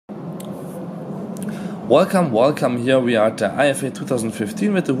Welcome. Here we are at the IFA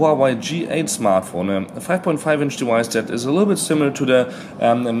 2015 with the Huawei G8 smartphone, a 5.5-inch device that is a little bit similar to the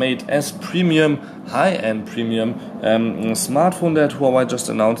Mate S Premium, high-end premium smartphone that Huawei just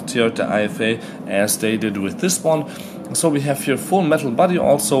announced here at the IFA, as they did with this one. So we have here full metal body.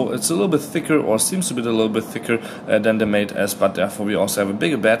 Also, it's a little bit thicker, or seems to be a little bit thicker than the Mate S, but therefore we also have a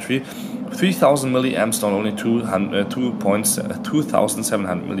bigger battery, 3000 milliamps, not only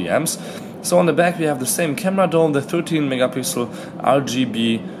 2700 milliamps. So on the back we have the same camera dome, the 13 megapixel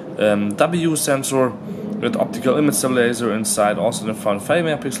RGB W sensor with optical image stabilizer inside, also in the front 5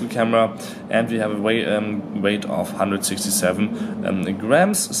 megapixel camera, and we have a weight of 167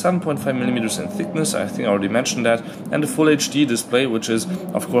 grams, 7.5 millimeters in thickness, I think I already mentioned that, and a full HD display, which is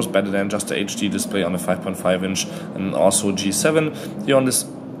of course better than just the HD display on the 5.5 inch, and also G7. Here on this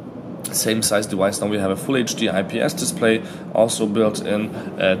same size device now we have a full HD IPS display, also built in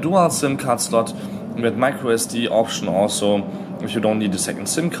a dual SIM card slot with micro SD option also if you don't need a second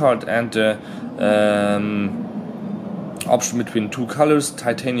SIM card, and option between two colors,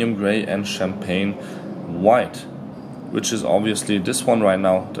 titanium gray and champagne white, which is obviously this one right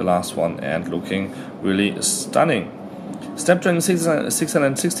now, the last one, and looking really stunning. Snapdragon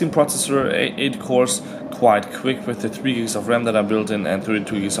 616 processor, 8 cores, quite quick with the 3 gigs of RAM that are built in and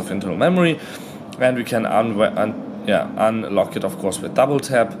 32 gigs of internal memory, and we can unlock it of course with double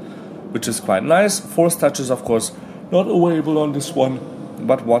tap, which is quite nice. Force touch is of course not available on this one,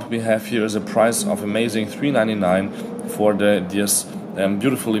 but what we have here is a price of amazing $399 for this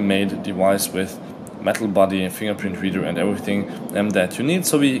beautifully made device with metal body and fingerprint reader and everything that you need.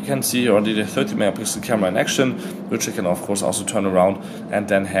 So we can see already the 30 megapixel camera in action, which you can of course also turn around and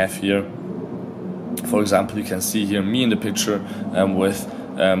then have here, for example, you can see here me in the picture with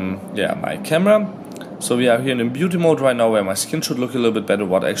my camera. So we are here in beauty mode right now, where my skin should look a little bit better.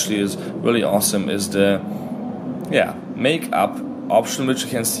 What actually is really awesome is the makeup option, which you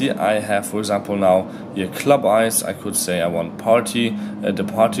can see I have, for example, now here club eyes. I could say I want the party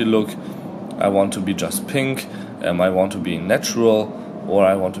look, I want to be just pink, I want to be natural, or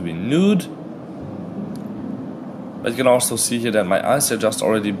I want to be nude. But you can also see here that my eyes are just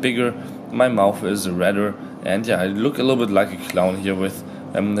already bigger, my mouth is redder, and I look a little bit like a clown here with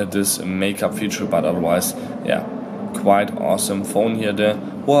this makeup feature. But otherwise, quite awesome phone here, the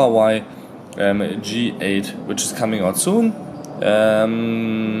Huawei G8, which is coming out soon,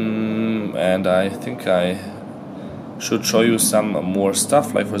 and I think I should show you some more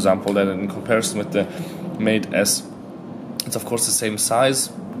stuff, like for example that in comparison with the Mate S, it's of course the same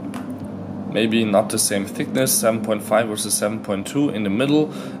size, maybe not the same thickness, 7.5 versus 7.2 in the middle,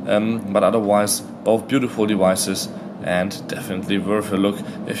 but otherwise both beautiful devices and definitely worth a look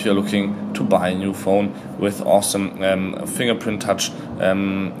if you're looking to buy a new phone with awesome fingerprint touch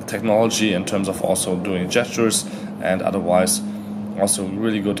technology in terms of also doing gestures, and otherwise also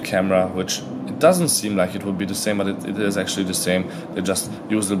really good camera, which it doesn't seem like it would be the same, but it is actually the same. They just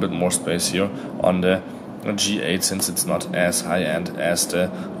use a little bit more space here on the G8, since it's not as high-end as the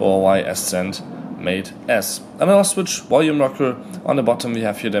Huawei Ascend Mate S. Another switch, volume rocker. On the bottom we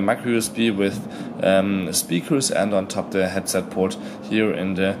have here the micro USB with speakers, and on top the headset port here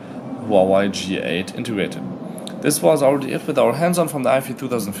in the Huawei G8 integrated. This was already it with our hands-on from the IFA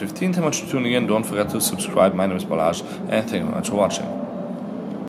 2015. Thank you much for tuning in. Don't forget to subscribe. My name is Balazs, and thank you very much for watching.